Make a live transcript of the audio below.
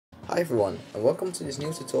Hi everyone, and welcome to this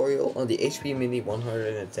new tutorial on the HP Mini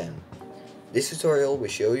 110. This tutorial will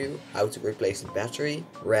show you how to replace the battery,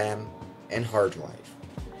 RAM and hard drive.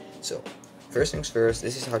 So, first things first,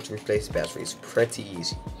 this is how to replace the battery. It's pretty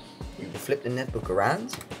easy. You can flip the netbook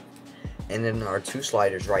around, and then there are two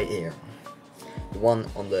sliders right here. The one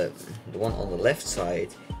on the left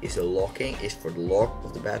side is for the lock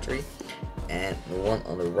of the battery, and the one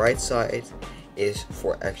on the right side is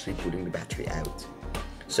for actually putting the battery out.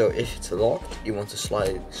 So if it's locked, you want to slide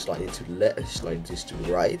it to the left, slide this to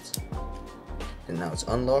the right, and now it's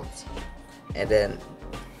unlocked. And then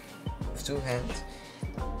with two hands,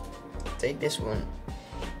 take this one,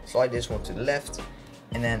 slide this one to the left,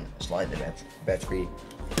 and then slide the battery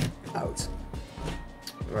out.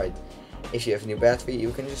 Right. If you have a new battery,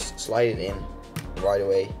 you can just slide it in right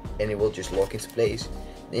away, and it will just lock into place.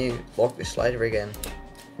 Then you lock the slider again,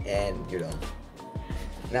 and you're done.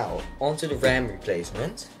 Now, onto the RAM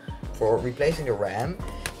replacement. For replacing the RAM,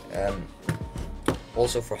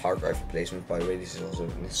 also for hard drive replacement, by the way, this is also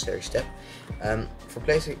a necessary step. For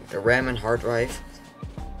replacing the RAM and hard drive,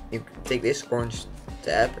 you take this orange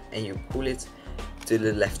tab and you pull it to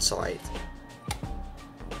the left side.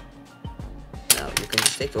 Now, you can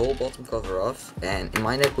just take the whole bottom cover off, and in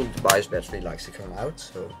my netbook the BIOS battery likes to come out,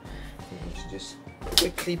 so you can just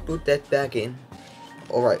quickly put that back in.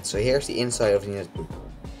 Alright, so here's the inside of the netbook.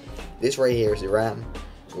 This right here is the RAM.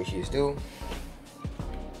 So what you just do,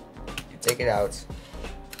 you take it out,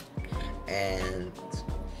 and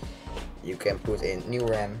you can put in new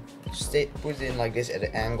RAM. Just put it in like this at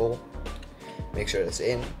an angle. Make sure that's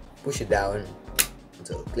in. Push it down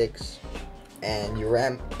until it clicks, and your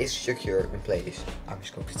RAM is secure in place. I'm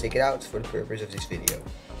just going to take it out for the purpose of this video.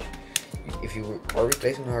 If you are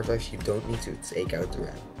replacing the hard drive, you don't need to take out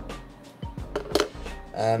the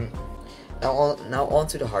RAM. Now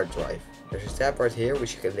onto the hard drive. There's a tab right here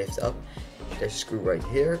which you can lift up. There's a screw right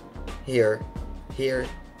here, here, here,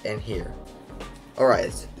 and here.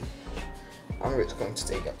 Alright, I'm just going to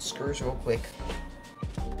take out the screws real quick.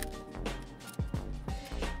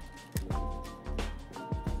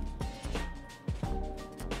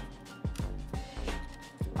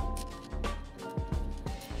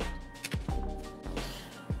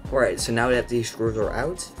 Alright, so now that these screws are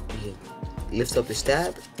out, you lift up this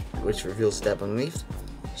tab, which reveals the tab underneath.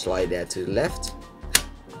 Slide that to the left,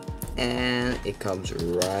 and it comes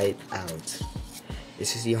right out.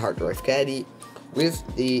 This is the hard drive caddy with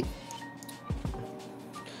the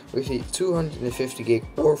 250 gig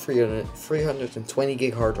or 320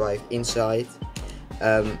 gig hard drive inside.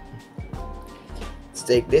 To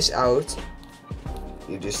take this out,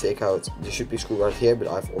 you just take out, there should be a screw right here, but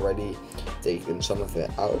I've already taken some of it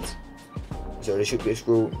out. So there should be a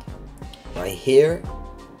screw right here,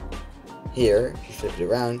 here, if you flip it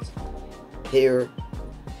around, here,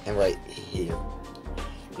 and right here.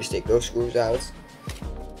 Just take those screws out.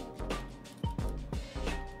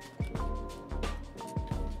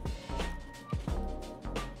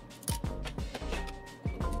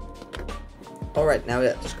 Alright, now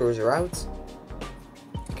that the screws are out,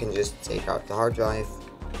 you can just take out the hard drive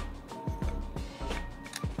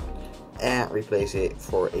and replace it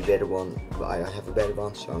for a better one. But I have a better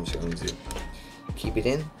one, so I'm just going to keep it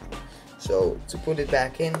in. So to put it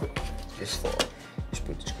back in, just put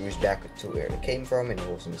the screws back to where they came from, and the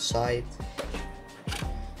holes on the side.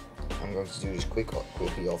 I'm going to do this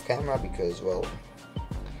quickly off camera because, well,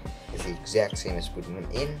 it's the exact same as putting them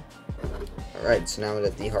in. Alright, so now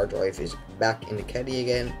that the hard drive is back in the caddy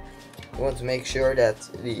again, you want to make sure that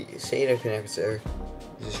the SATA connector,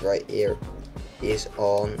 this is right here, is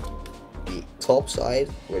on the top side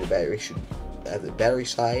where the battery should at the battery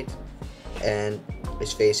side, and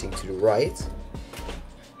is facing to the right.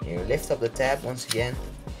 You lift up the tab once again,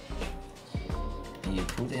 you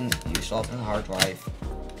slot in the hard drive,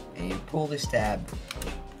 and you pull this tab,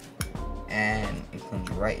 and it comes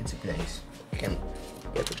right into place. You can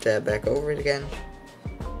get the tab back over it again,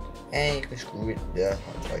 and you can screw the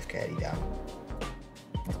hard drive caddy down.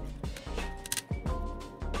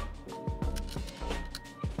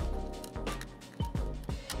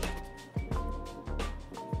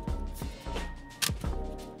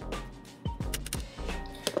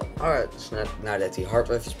 Alright, so now that the hard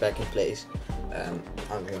drive is back in place, I'm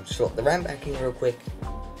going to slot the RAM back in real quick.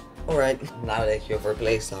 Alright, now that you have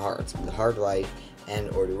replaced the hard drive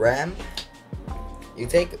and or the RAM, you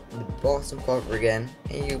take the bottom cover again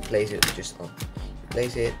and you place it just on. You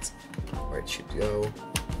place it where it should go,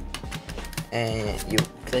 and you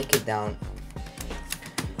click it down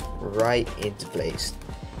right into place.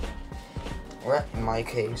 Alright, in my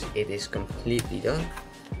case it is completely done.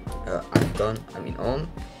 I'm on.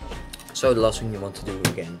 So the last thing you want to do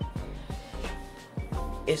again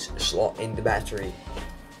is slot in the battery.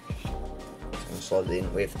 So I'm gonna slot it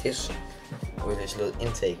in with this little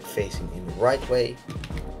intake facing in the right way,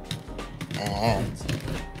 and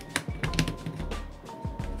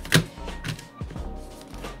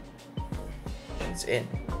it's in.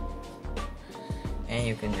 And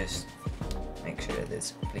you can just make sure that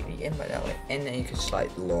it's completely in by that way, and then you can slide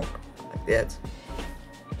the lock like that.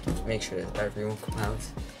 Make sure that the battery won't come out,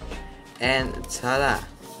 and ta-da!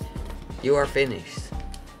 You are finished.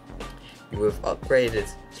 You have upgraded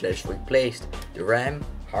 / replaced the RAM,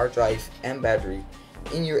 hard drive and battery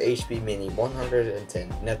in your HP Mini 110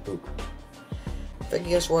 netbook. Thank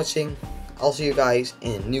you guys for watching. I'll see you guys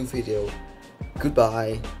in a new video.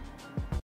 Goodbye.